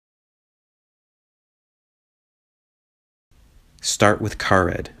Start with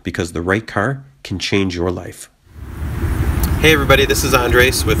CarEd, because the right car can change your life. Hey everybody, this is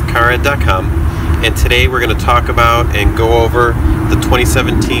Andres with CarEd.com, and today we're going to talk about and go over the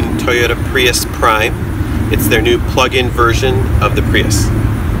 2017 Toyota Prius Prime. It's their new plug-in version of the Prius.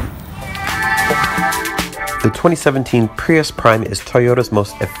 The 2017 Prius Prime is Toyota's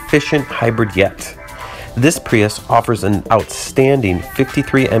most efficient hybrid yet. This Prius offers an outstanding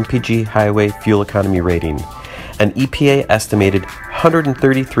 53 mpg highway fuel economy rating, an EPA estimated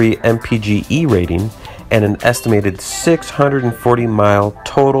 133 mpg E rating, and an estimated 640-mile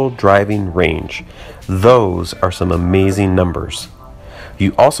total driving range. Those are some amazing numbers.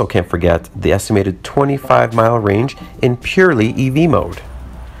 You also can't forget the estimated 25-mile range in purely EV mode.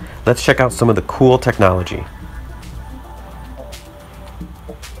 Let's check out some of the cool technology.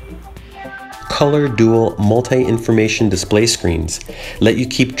 Color dual multi-information display screens let you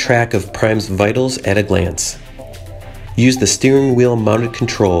keep track of Prime's vitals at a glance. Use the steering wheel mounted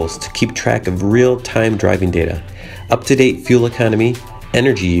controls to keep track of real-time driving data, up-to-date fuel economy,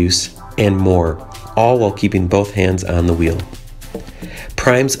 energy use, and more, all while keeping both hands on the wheel.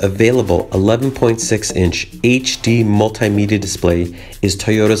 Prime's available 11.6-inch HD multimedia display is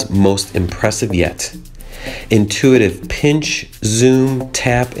Toyota's most impressive yet. Intuitive pinch, zoom,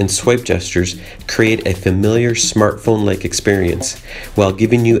 tap, and swipe gestures create a familiar smartphone-like experience while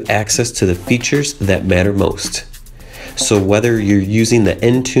giving you access to the features that matter most. So whether you're using the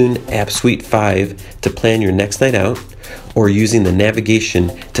Entune App Suite 5 to plan your next night out, or using the navigation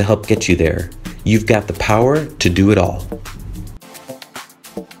to help get you there, you've got the power to do it all.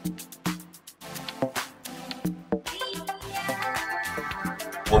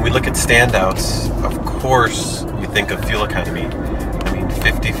 When we look at standouts, of course you think of fuel economy. I mean,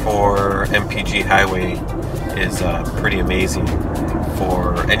 54 mpg highway is pretty amazing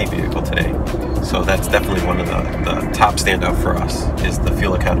for any vehicle today. So that's definitely one of the top standout for us, is the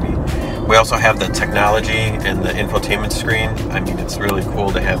fuel economy. We also have the technology and the infotainment screen. I mean, it's really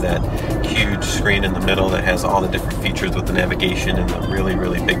cool to have that huge screen in the middle that has all the different features with the navigation and the really,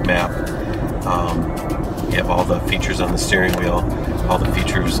 really big map. You have all the features on the steering wheel, all the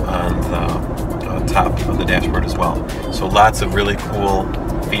features on the top of the dashboard as well. So lots of really cool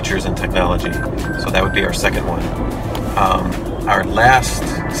features and technology. So that would be our second one. Our last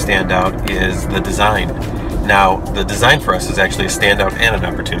standout is the design. Now, the design for us is actually a standout and an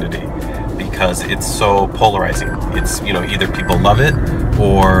opportunity because it's so polarizing. It's, you know, either people love it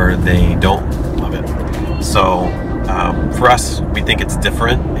or they don't love it. So for us, we think it's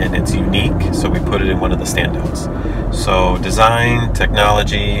different and it's unique, so we put it in one of the standouts. So design,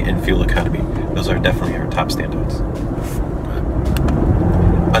 technology, and fuel economy. Those are definitely our top standouts.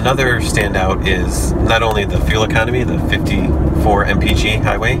 Another standout is not only the fuel economy, the 54 mpg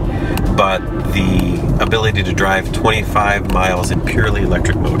highway, but the ability to drive 25 miles in purely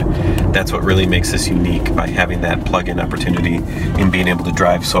electric mode. That's what really makes this unique, by having that plug-in opportunity and being able to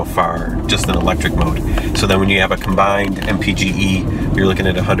drive so far just in electric mode. So then when you have a combined MPGe, you're looking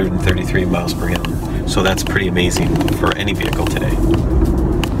at 133 miles per gallon. So that's pretty amazing for any vehicle today.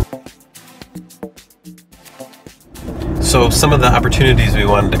 So some of the opportunities we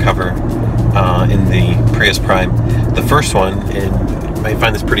wanted to cover in the Prius Prime. The first one, and you might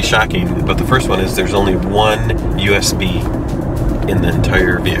find this pretty shocking, but the first one is there's only one USB in the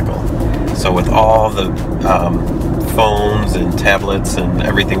entire vehicle. So with all the phones and tablets and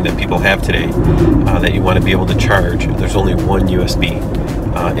everything that people have today that you want to be able to charge, there's only one USB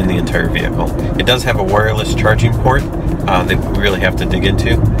in the entire vehicle. It does have a wireless charging port that we really have to dig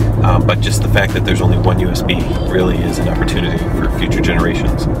into, but just the fact that there's only one USB really is an opportunity for future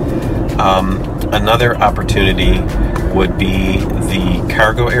generations. Another opportunity would be the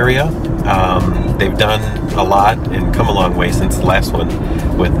cargo area. They've done a lot and come a long way since the last one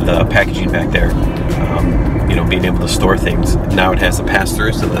with the packaging back there. You know, being able to store things. Now it has a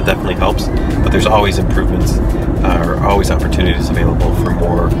pass-through, so that definitely helps, but there's always improvements or always opportunities available for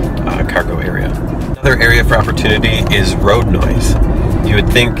more cargo area. Another area for opportunity is road noise. You would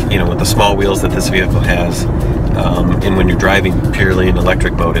think, you know, with the small wheels that this vehicle has, and when you're driving purely in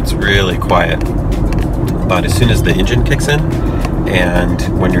electric mode, it's really quiet. But as soon as the engine kicks in,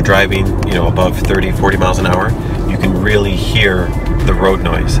 and when you're driving, you know, above 30-40 miles an hour, you can really hear the road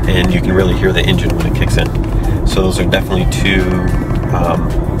noise, and you can really hear the engine when it kicks in. So those are definitely two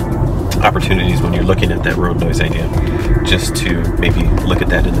opportunities when you're looking at that road noise idea, just to maybe look at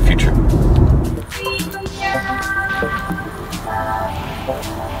that in the future.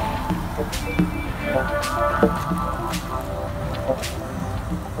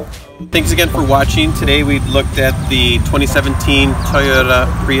 Thanks again for watching. Today we looked at the 2017 Toyota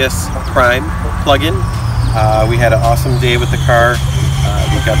Prius Prime plug-in. We had an awesome day with the car.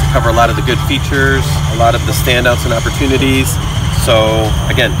 We got to cover a lot of the good features, a lot of the standouts and opportunities. So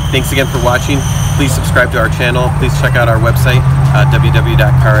again, thanks again for watching. Please subscribe to our channel. Please check out our website,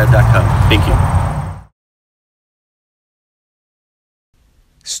 www.cared.com. Thank you.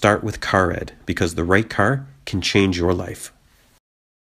 Start with CarEd, because the right car can change your life.